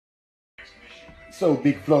So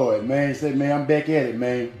Big Floyd, man, said, man, I'm back at it,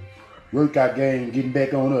 man. Workout game, getting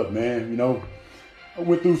back on up, man. You know, I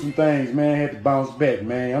went through some things, man. Had to bounce back,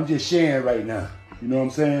 man. I'm just sharing right now. You know what I'm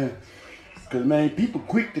saying? Cause man, people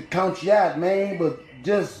quick to count you out, man, but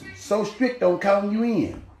just so strict on counting you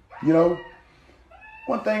in. You know,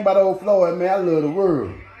 one thing about old Floyd, man, I love the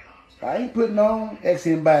world. I ain't putting on ask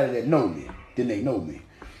anybody that know me, then they know me.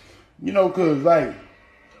 You know, cause like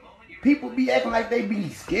people be acting like they be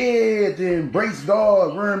scared to embrace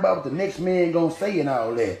God, worrying about what the next man gonna say and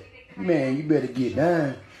all that. Man, you better get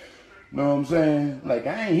down. Know what I'm saying? Like,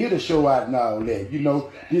 I ain't here to show out and all that. You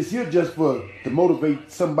know, this here just to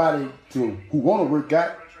motivate somebody who want to work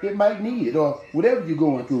out that might need it or whatever you're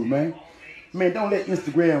going through, man. Man, don't let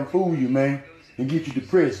Instagram fool you, man, and get you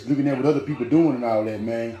depressed looking at what other people doing and all that,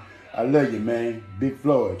 man. I love you, man. Big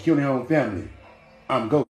Floyd, killing your own family. I'm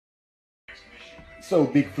go. So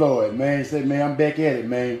Big Floyd, man, said, man, I'm back at it,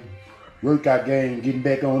 man. Workout game, getting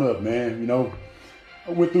back on up, man. You know,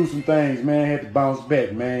 I went through some things, man. Had to bounce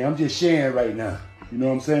back, man. I'm just sharing right now. You know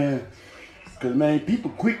what I'm saying? Cause man,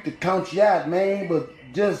 people quick to count you out, man, but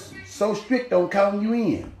just so strict on counting you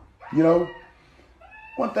in. You know,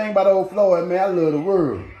 one thing about old Floyd, man, I love the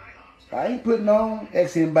world. I ain't putting on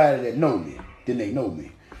ask anybody that know me, then they know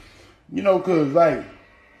me. You know, cause like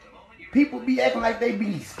people be acting like they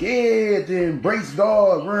be scared to embrace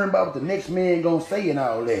God, worrying about what the next man gonna say and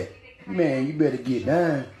all that. Man, you better get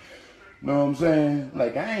down. Know what I'm saying?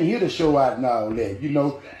 Like, I ain't here to show out and all that. You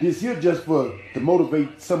know, this here just to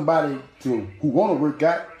motivate somebody who want to work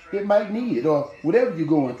out that might need it or whatever you're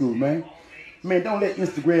going through, man. Man, don't let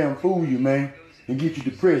Instagram fool you, man, and get you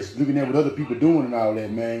depressed looking at what other people doing and all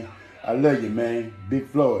that, man. I love you, man. Big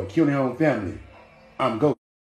Floyd, killing your own family. I'm go.